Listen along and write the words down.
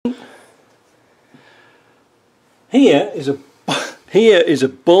Here is a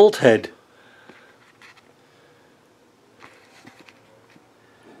bolt head.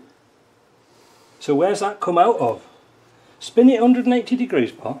 So where's that come out of? Spin it 180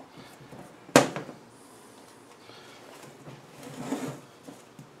 degrees, Paul.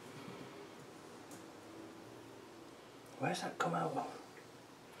 Where's that come out of?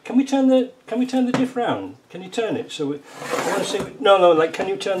 Can we turn the diff round? Can you turn it so I want to see. No, like, can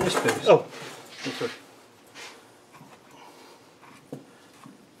you turn this piece? Oh, okay.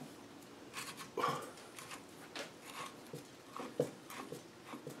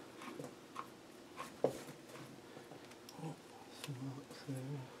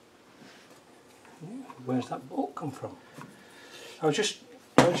 Where's that bolt come from? I was just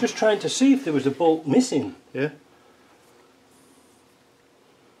trying to see if there was a bolt missing. Yeah.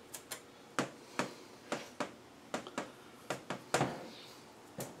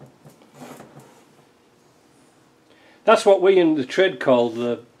 That's what we in the trade call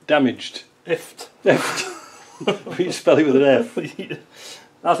the damaged. Eft. We spell it with an F. Yeah.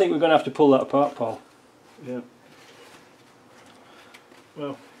 I think we're going to have to pull that apart, Paul. Yeah.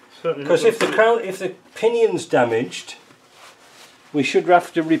 Well, certainly. Because if the pinion's damaged, we should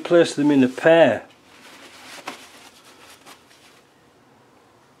have to replace them in a pair.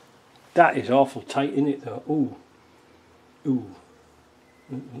 That is awful tight, isn't it? Though. Ooh. Ooh.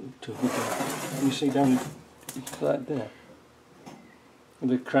 Can you see down like there?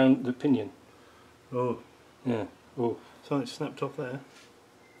 The crown, the pinion. Oh. Yeah. Oh. Something snapped off there.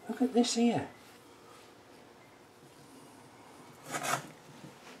 Look at this here.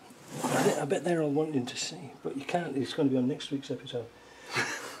 I bet they're all wanting to see, but you can't. It's going to be on next week's episode.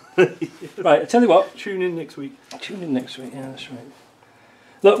 Right, I tell you what. Tune in next week. Tune in next week. Yeah, that's right.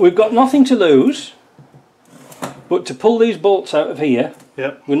 Look, we've got nothing to lose, but to pull these bolts out of here.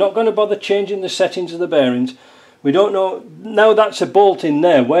 Yep. We're not going to bother changing the settings of the bearings. We don't know. Now that's a bolt in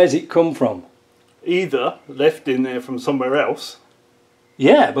there. Where's it come from? Either left in there from somewhere else.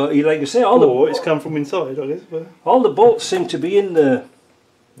 Yeah, but like you say, it's come from inside, I guess. But all the bolts seem to be in the.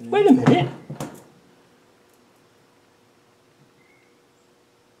 Wait a minute.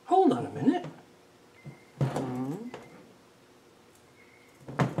 Hold on a minute.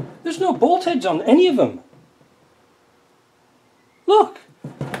 There's no bolt heads on any of them. Look.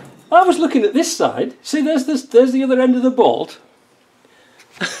 I was looking at this side. See, there's the other end of the bolt.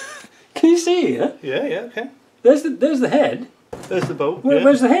 Can you see here? Yeah, yeah, okay. There's the head. There's the bolt.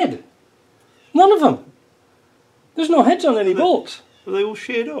 Where's the head? None of them. There's no heads on any bolts. Are they all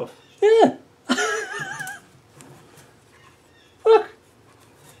sheared off? Yeah. Look.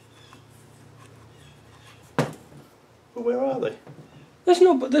 But where are they?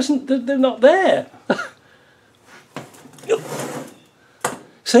 They're not there.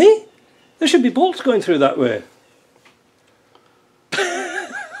 See? There should be bolts going through that way.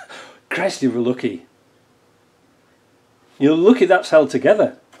 Christ, you were lucky. You're lucky that's held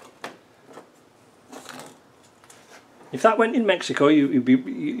together. If that went in Mexico, you'd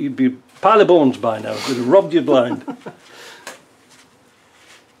be a pile of bones by now. They'd have robbed you blind.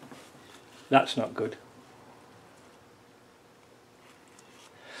 That's not good.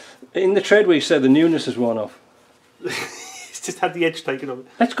 In the trade we say the newness has worn off. It's just had the edge taken off.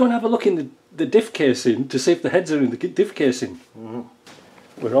 Let's go and have a look in the diff casing to see if the heads are in the diff casing.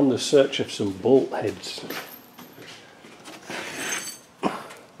 We're on the search of some bolt heads.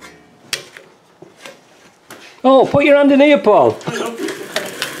 Oh, put your hand in here, Paul.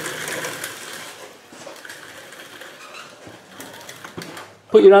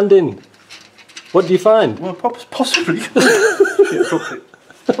 Put your hand in. What do you find? Well, possibly.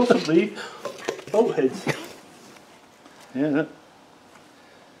 Possibly bolt heads. Yeah.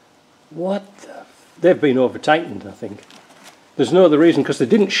 What? They've been over tightened, I think. There's no other reason, because they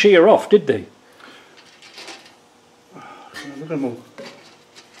didn't shear off, did they? Look at them all.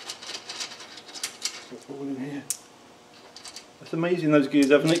 All in here. It's amazing those gears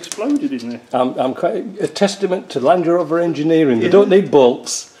haven't exploded in there. I'm quite a testament to Land Rover engineering. They don't need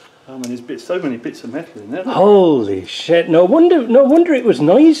bolts. I mean, there's so many bits of metal in there. Holy shit! No wonder it was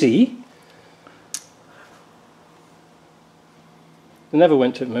noisy. They never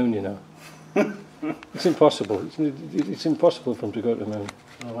went to the moon, you know. It's impossible. It's impossible for them to go to the moon.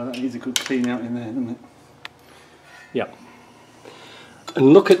 Oh, well, that needs a good clean out in there, doesn't it? Yeah.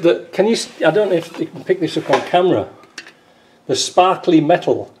 And look at the. Can you? I don't know if you can pick this up on camera. The sparkly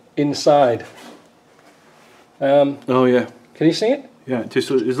metal inside. Oh yeah. Can you see it? Yeah. It's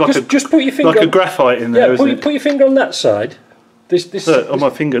like just put your finger. Like a graphite in there. Yeah. Isn't it? Put your finger on that side. This. Look, on my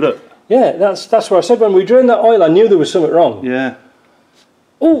finger. Look. Yeah. That's what I said when we drained that oil. I knew there was something wrong. Yeah.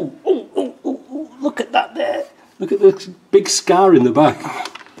 Oh! Look at that there. Look at the big scar in the back.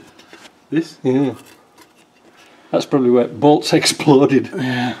 This? Yeah. That's probably where bolts exploded.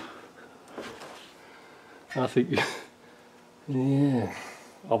 Yeah. I think, yeah.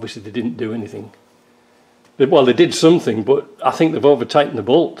 Obviously they didn't do anything. Well, they did something, but I think they've over-tightened the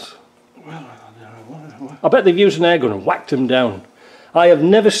bolts. Well, I bet they've used an air gun and whacked them down. I have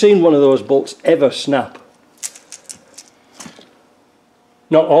never seen one of those bolts ever snap.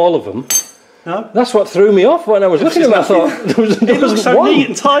 Not all of them. no. That's what threw me off when I was looking at them. I thought there was It looks so one. neat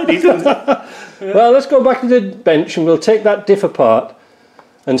and tidy, doesn't it? Well, let's go back to the bench and we'll take that diff apart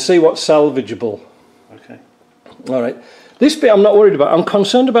and see what's salvageable. Okay. All right. This bit I'm not worried about. I'm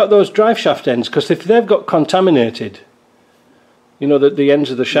concerned about those drive shaft ends because if they've got contaminated, you know, the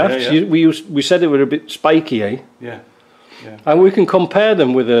ends of the shafts. Yeah, yeah. We said they were a bit spiky, eh? Yeah. Yeah. And we can compare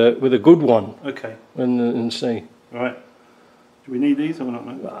them with a good one. Okay. And see. Right. Do we need these or not?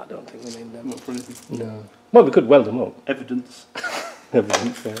 No? Well, I don't think we need them. Not for anything. No. Well, we could weld them up. Evidence.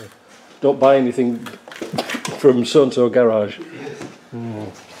 Evidence, yeah. Don't buy anything from so-and-so garage.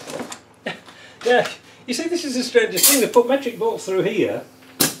 Yeah. You see, this is the strangest thing. They put metric bolts through here,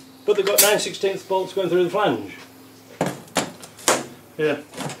 but they've got 9/16 bolts going through the flange. Yeah.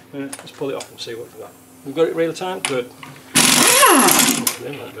 Yeah. Let's pull it off and see what we've got. We've got it real tight? Good.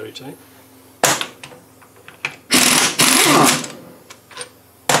 They're not very tight.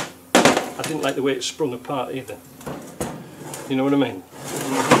 I didn't like the way it sprung apart either. You know what I mean?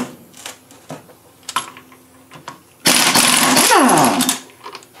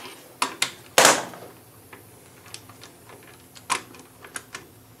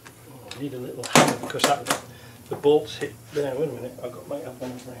 I need a little hammer because the bolts hit there. Wait a minute, might have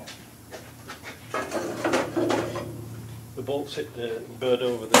one over here. The bolts hit the bird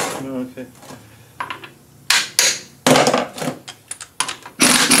over there. Oh, okay.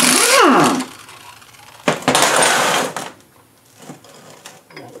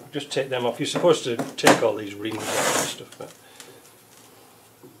 Just take them off. You're supposed to take all these rings off and stuff. But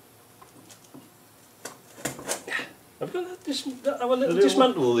I've got our little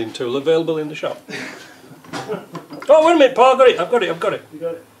dismantling tool available in the shop. Oh, wait a minute, Paul, I've got it. You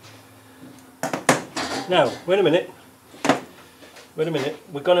got it. Now, wait a minute.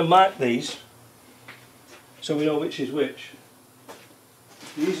 We're going to mark these so we know which is which.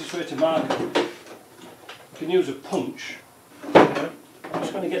 The easiest way to mark them, you can use a punch. I'm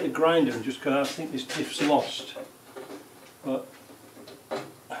just going to get the grinder and just because I think this diff's lost. But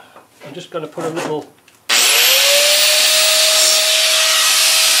I'm just going to put a little.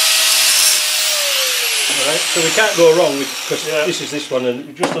 Alright, so we can't go wrong because this is this one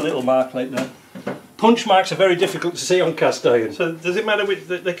and just a little mark like that. Punch marks are very difficult to see on cast iron. So does it matter which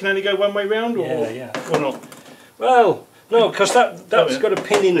they can only go one way round or or not? Well, no, because that's got a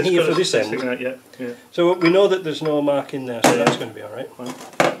pin in here for this end. Yeah. So we know that there's no mark in there, so that's going to be alright.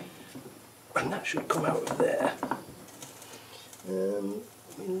 And that should come out of there. We'll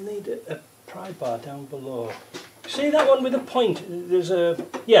need a pry bar down below. See that one with a point? There's a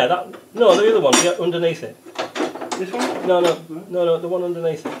the other one, underneath it. This one? No, the one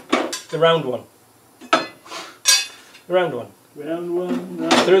underneath it. The round one. The round one. Round one. No.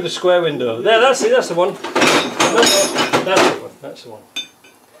 Through the square window. There, that's it, that's the one. No, that's the one. That's the one.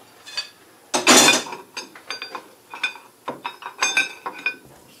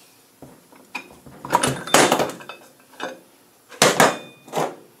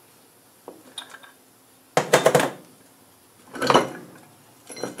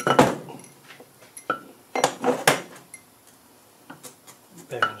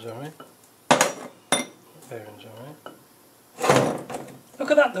 Bearings alright. Bearings alright. Look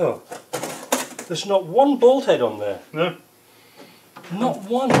at that though. There's not one bolt head on there. No. Not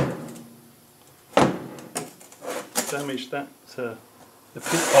one. Damaged that. Oh,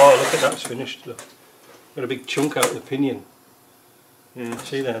 look at that's finished. Look. Got a big chunk out of the pinion. Yeah.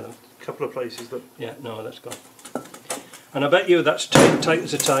 See there though? A couple of places that. Yeah, no, that's gone. And I bet you that's tight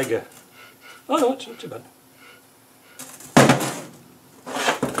as a tiger. Oh no, it's not too bad.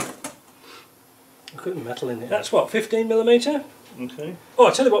 Look at the metal in it. That's what, 15mm? Okay. Oh,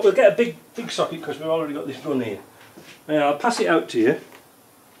 I tell you what, we'll get a big socket because we've already got this gun here. I'll pass it out to you.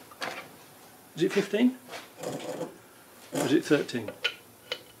 Is it 15? Or is it 13?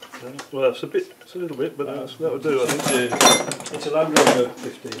 Well, it's a little bit, but that'll do, I think. Yeah. It's a Land Rover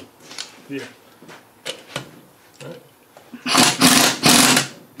 15. Yeah.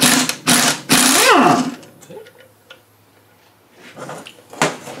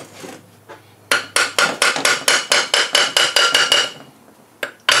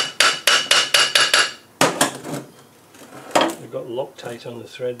 We've got Loctite on the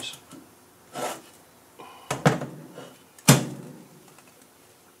threads.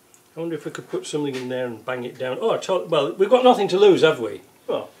 I wonder if we could put something in there and bang it down. Oh, well, we've got nothing to lose, have we?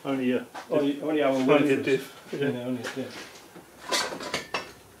 Well, only only our only a diff. Yeah, only a diff.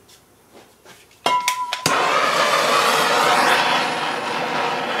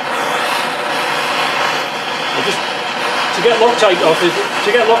 To get Loctite off, the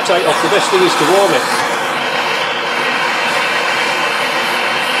best thing is to warm it.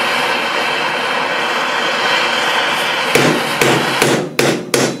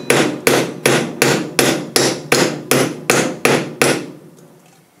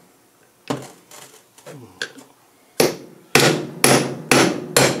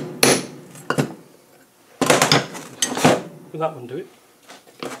 Will that one do it?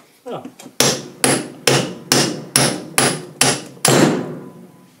 Oh.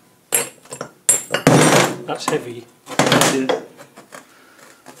 That's heavy. Yeah.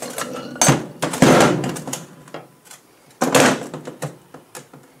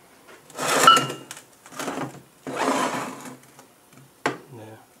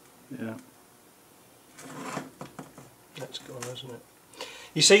 Yeah. That's gone, hasn't it?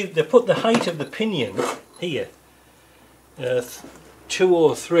 You see, they put the height of the pinion here,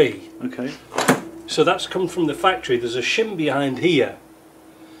 203. Okay. So that's come from the factory. There's a shim behind here.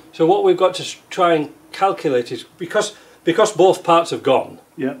 So what we've got to try and calculate is, because both parts have gone,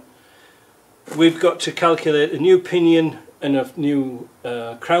 yeah, we've got to calculate a new pinion and a new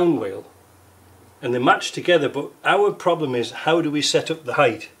crown wheel, and they match together, but our problem is, how do we set up the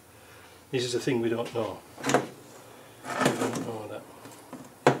height? This is the thing we don't know. We don't know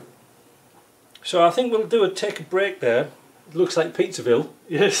that. So I think we'll take a break there. It looks like Pizzaville.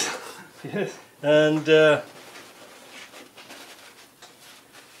 Yes. Yes. And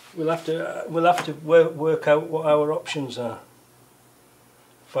we'll have to work out what our options are.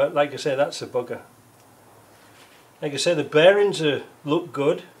 But like I say, that's a bugger. Like I say, the bearings look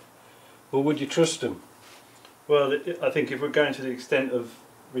good, but would you trust them? Well, I think if we're going to the extent of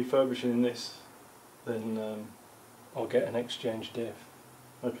refurbishing this, then Or get an exchange diff.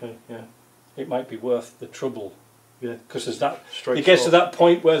 okay, yeah, It might be worth the trouble. yeah, Because there's that. straight It gets to swap. that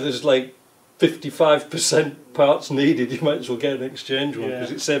point where there's like 55% parts needed. You might as well get an exchange one, because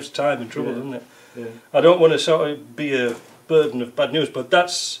Yeah. it saves time and trouble, Yeah. doesn't it? Yeah. I don't want to sort of be a burden of bad news, but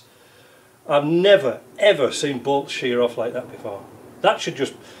that's, I've never ever seen bolts shear off like that before. That should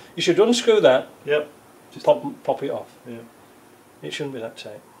just, you should unscrew that, Yep. Just pop it off. Yeah. It shouldn't be that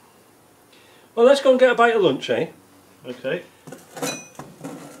tight. Well, let's go and get a bite of lunch, eh? Okay.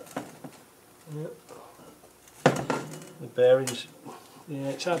 The bearings, yeah,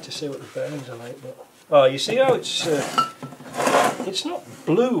 it's hard to see what the bearings are like, but oh, you see how it's not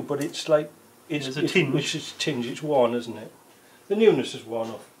blue, but it's like There's a tinge. It's tinge. It's worn, isn't it? The newness is worn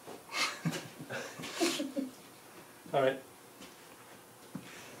off. All right.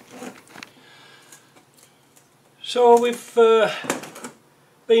 So we've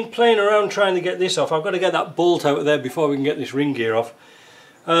been playing around trying to get this off. I've got to get that bolt out of there before we can get this ring gear off.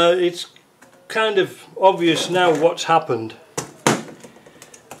 It's kind of obvious now what's happened.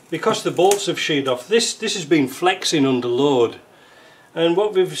 Because the bolts have sheared off, this has been flexing under load. And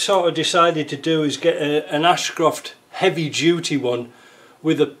what we've sort of decided to do is get an Ashcroft heavy duty one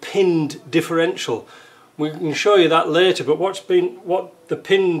with a pinned differential. We can show you that later, but what the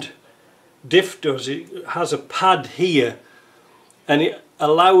pinned diff does, it has a pad here and it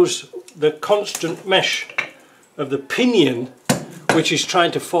allows the constant mesh of the pinion, which is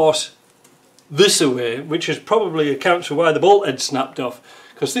trying to force this away, which is probably accounts for why the bolt head snapped off,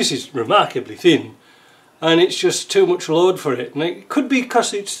 because this is remarkably thin and it's just too much load for it. And it could be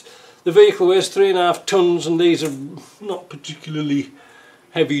because the vehicle weighs 3.5 tons and these are not particularly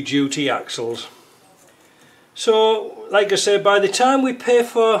heavy duty axles. So like I say, by the time we pay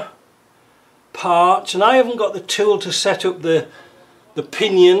for parts, and I haven't got the tool to set up the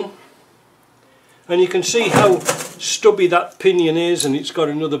pinion, and you can see how stubby that pinion is, and it's got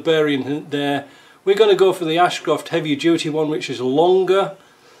another bearing there. We're going to go for the Ashcroft heavy duty one, which is longer,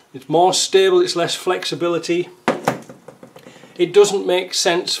 it's more stable, it's less flexibility. It doesn't make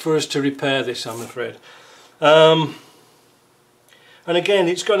sense for us to repair this, I'm afraid. And again,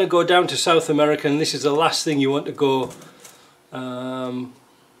 it's going to go down to South America, and this is the last thing you want to go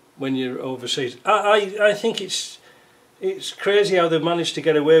when you're overseas. I think it's crazy how they've managed to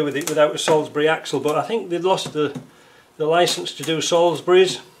get away with it without a Salisbury axle, but I think they've lost the license to do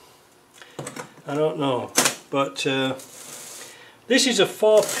Salisburys. I don't know, but this is a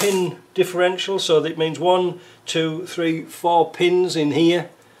 4-pin differential, so that means 1, 2, 3, 4 pins in here.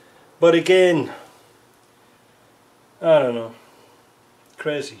 But again, I don't know.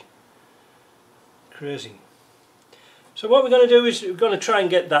 Crazy. So what we're going to do is we're going to try and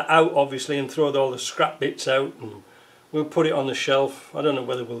get that out, obviously, and throw all the scrap bits out, and we'll put it on the shelf. I don't know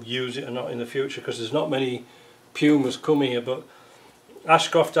whether we'll use it or not in the future, because there's not many Pumas come here, but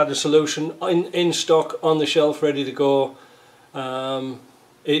Ashcroft had a solution in stock on the shelf ready to go.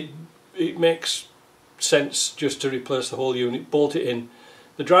 It makes sense just to replace the whole unit, bolt it in.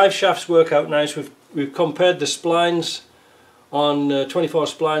 The drive shafts work out nice. We've compared the splines on 24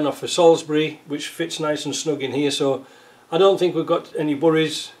 spline off of Salisbury, which fits nice and snug in here, so I don't think we've got any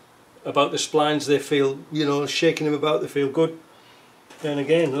worries about the splines. They feel, you know, shaking them about, they feel good. And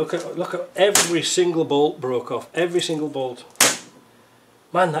again, look at every single bolt broke off, every single bolt.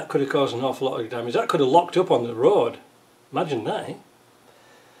 Man, that could have caused an awful lot of damage. That could have locked up on the road. Imagine that, eh?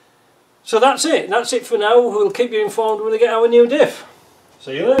 So that's it for now. We'll keep you informed when we get our new diff.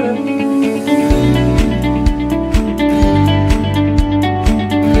 See you later.